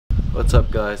What's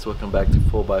up guys, welcome back to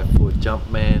 4x4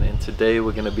 Jumpman, and today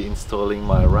we're going to be installing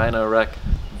my Rhino-Rack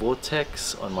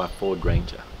Vortex on my Ford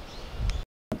Ranger.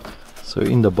 So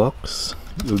in the box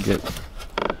you'll get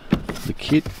the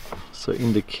kit. So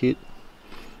in the kit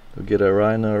you'll get a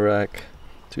Rhino-Rack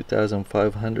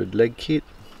 2500 leg kit,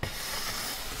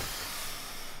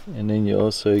 and then you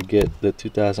also get the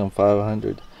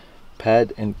 2500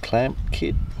 pad and clamp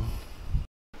kit,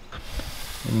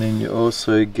 and then you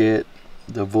also get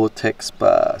the Vortex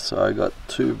bar. So I got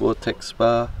two Vortex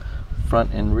bar,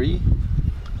 front and rear,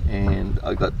 and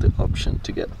I got the option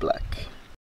to get black.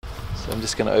 So I'm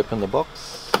just going to open the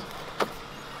box.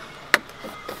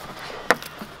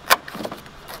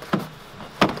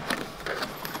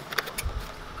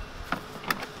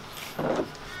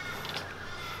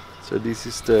 So this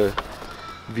is the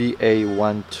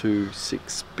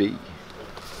VA126B.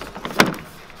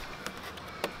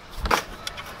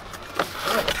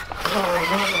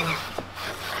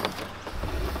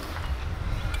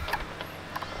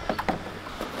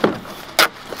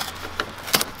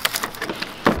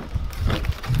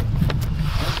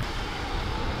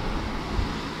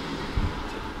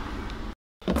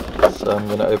 So I'm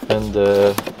going to open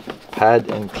the pad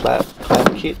and clamp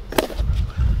kit.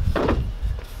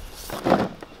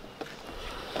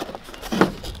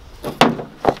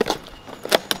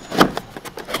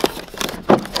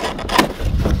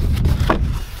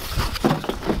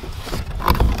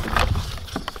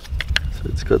 So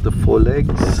it's got the 4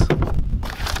 legs.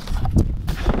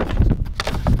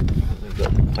 We've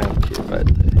got the clamp kit right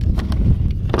there.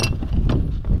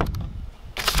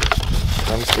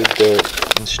 Comes with the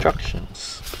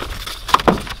instructions.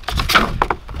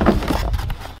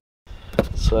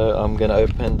 So I'm gonna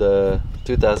open the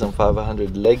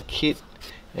 2500 leg kit,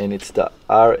 and it's the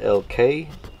RLK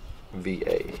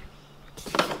VA.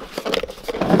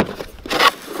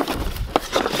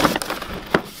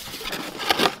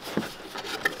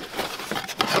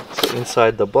 So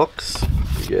inside the box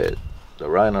you get the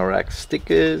Rhino-Rack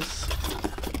stickers,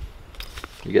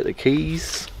 you get the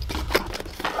keys,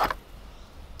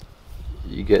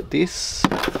 you get this,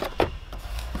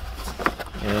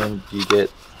 and you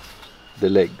get the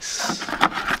legs,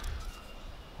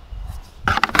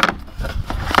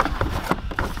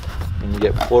 and you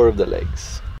get 4 of the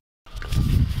legs.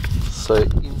 So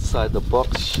inside the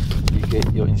box you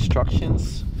get your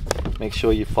instructions. Make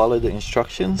sure you follow the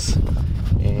instructions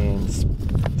and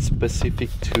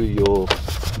specific to your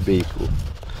vehicle.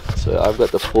 So I've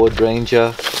got the Ford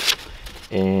Ranger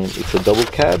and it's a double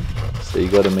cab, so you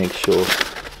got to make sure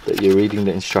that you're reading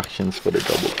the instructions for the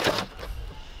double cab.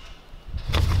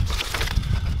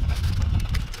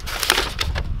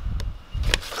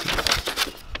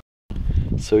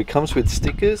 So it comes with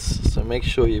stickers, so make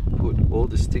sure you put all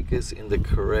the stickers in the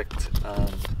correct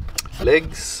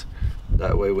legs.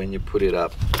 That way when you put it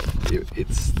up,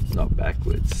 it's not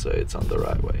backwards, so it's on the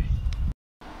right way.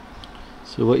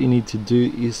 So what you need to do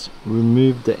is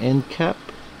remove the end cap,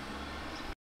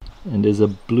 and there's a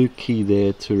blue key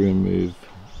there to remove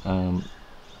and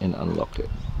unlock it.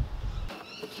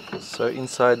 So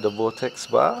inside the Vortex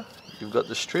bar you've got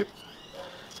the strip,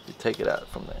 you take it out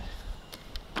from there.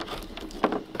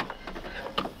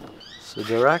 So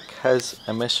the rack has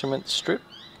a measurement strip,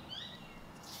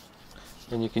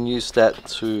 and you can use that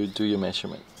to do your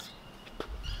measurement.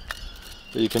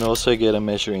 But you can also get a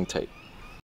measuring tape.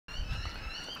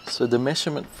 So the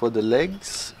measurement for the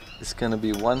legs is going to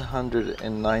be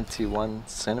 191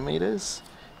 centimeters,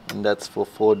 and that's for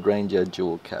Ford Ranger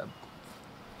dual cab.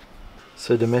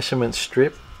 So the measurement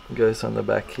strip goes on the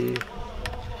back here,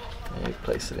 and you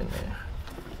place it in there.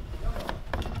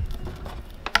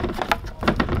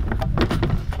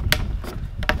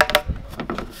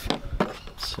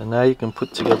 So now you can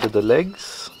put together the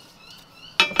legs.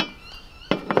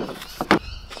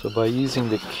 So by using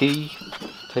the key,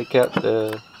 take out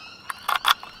the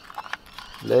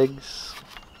legs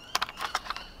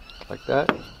like that.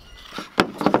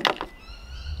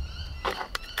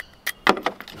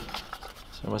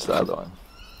 So what's the other one?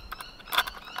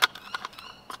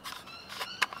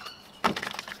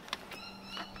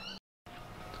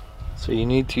 So you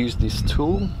need to use this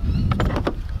tool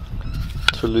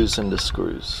to loosen the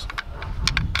screws.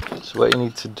 So what you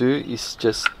need to do is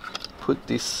just put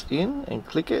this in and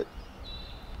click it.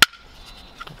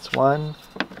 That's one.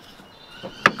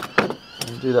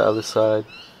 And do the other side.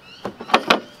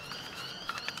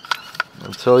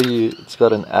 I'll tell you, it's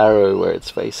got an arrow where it's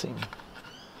facing.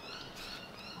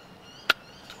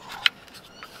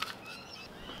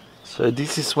 So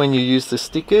this is when you use the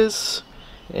stickers,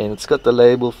 and it's got the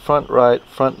label front right,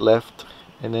 front left,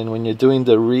 and then when you're doing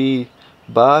the rear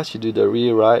bars, you do the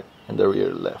rear right and the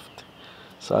rear left.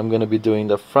 So I'm going to be doing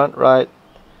the front right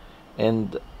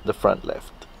and the front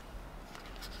left.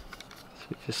 So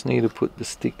you just need to put the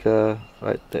sticker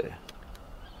right there.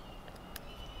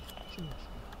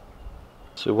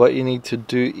 So what you need to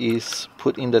do is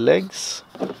put in the legs,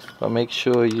 but make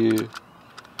sure you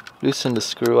loosen the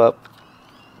screw up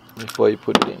before you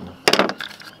put it in.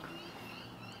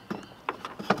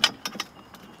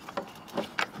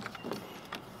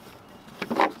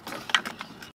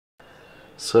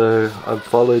 So I've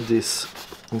followed these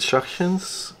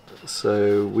instructions.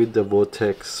 So with the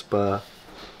Vortex bar,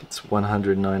 it's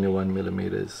 191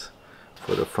 millimeters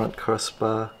for the front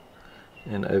crossbar,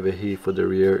 and over here for the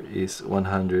rear is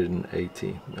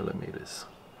 180 millimeters.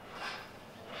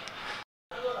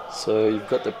 So you've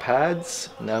got the pads.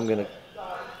 Now I'm going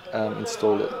to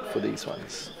install it for these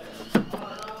ones.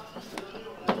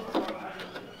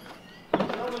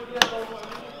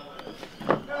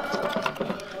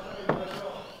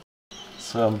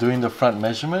 So I'm doing the front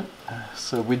measurement.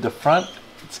 So with the front,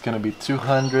 it's going to be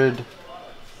 200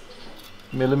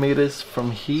 millimeters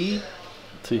from here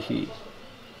to here.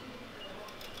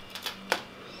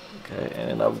 Okay,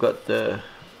 and I've got the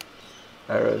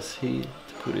arrows here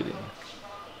to put it in.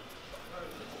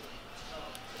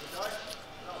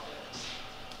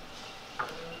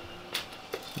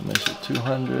 So measure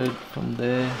 200 from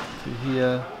there to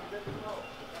here.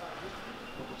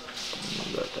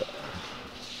 Got that.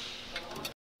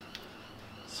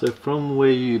 So from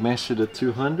where you measure the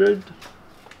 200,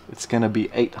 it's gonna be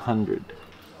 800.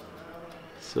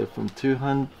 So from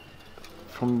 200,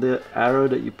 from the arrow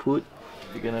that you put,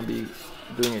 you're gonna be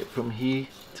doing it from here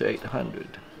to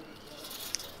 800.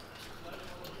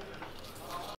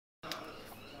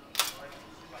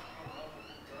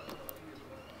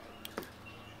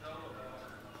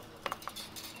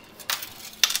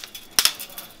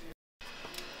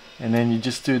 And then you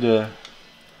just do the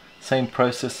same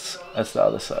process as the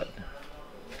other side.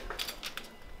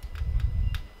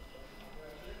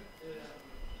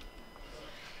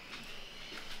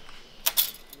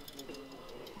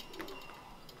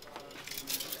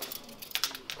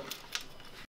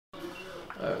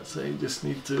 Alright, so you just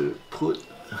need to put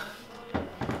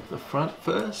the front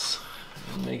first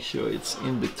and make sure it's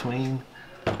in between,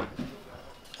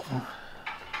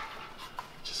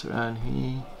 just around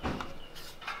here.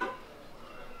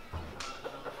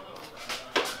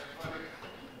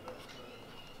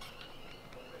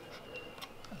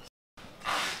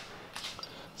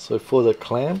 So for the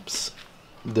clamps,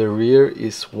 the rear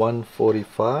is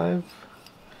 145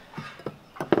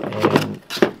 and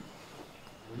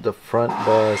the front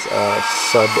bars are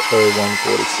sub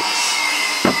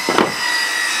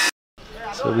 146.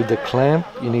 So with the clamp,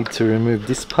 you need to remove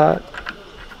this part.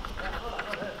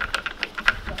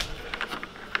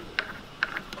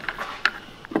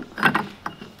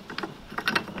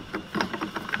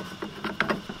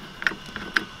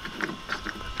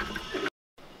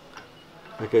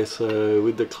 Okay, so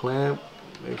with the clamp,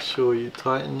 make sure you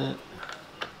tighten it.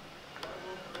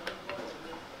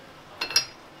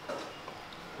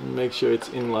 And make sure it's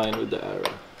in line with the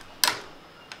arrow.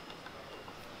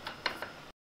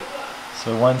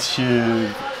 So once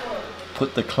you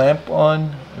put the clamp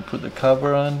on and put the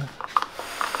cover on,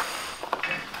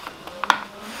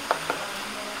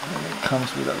 and it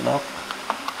comes with a lock.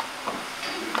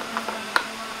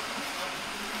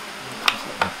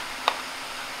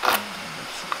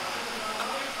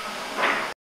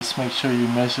 Just make sure you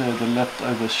measure the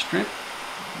leftover strip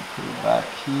and put it back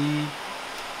here.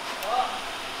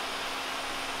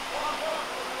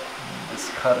 And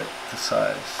just cut it to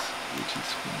size, which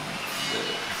is from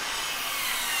there.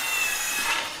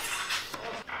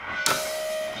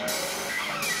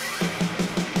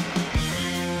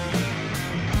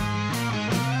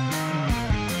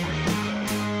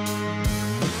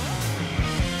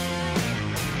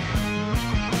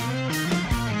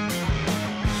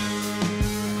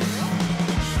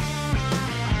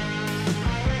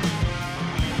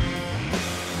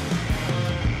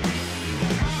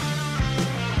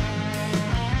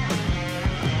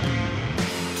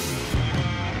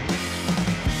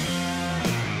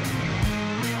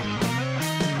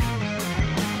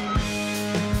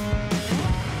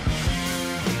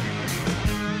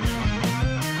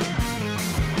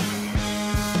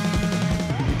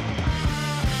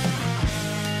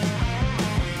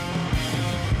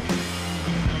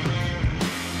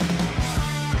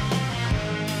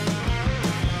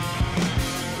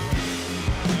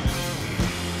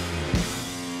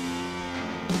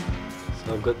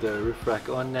 I've got the roof rack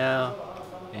on now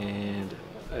and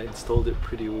I installed it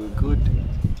pretty good.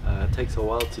 It takes a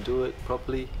while to do it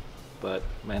properly, but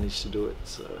managed to do it.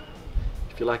 So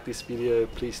if you like this video,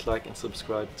 please like and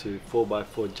subscribe to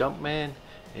 4x4 Jumpman,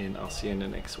 and I'll see you in the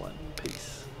next one.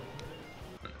 Peace.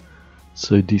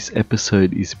 So this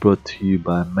episode is brought to you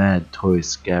by Mad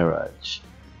Toys Garage.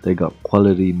 They got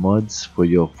quality mods for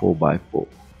your 4x4.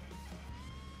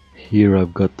 Here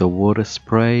I've got the water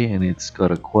spray, and it's got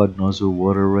a quad nozzle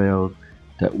water rail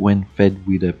that when fed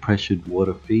with a pressured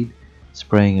water feed,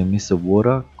 spraying a mist of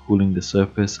water, cooling the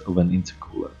surface of an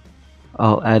intercooler.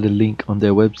 I'll add a link on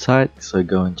their website, so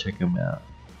go and check them out.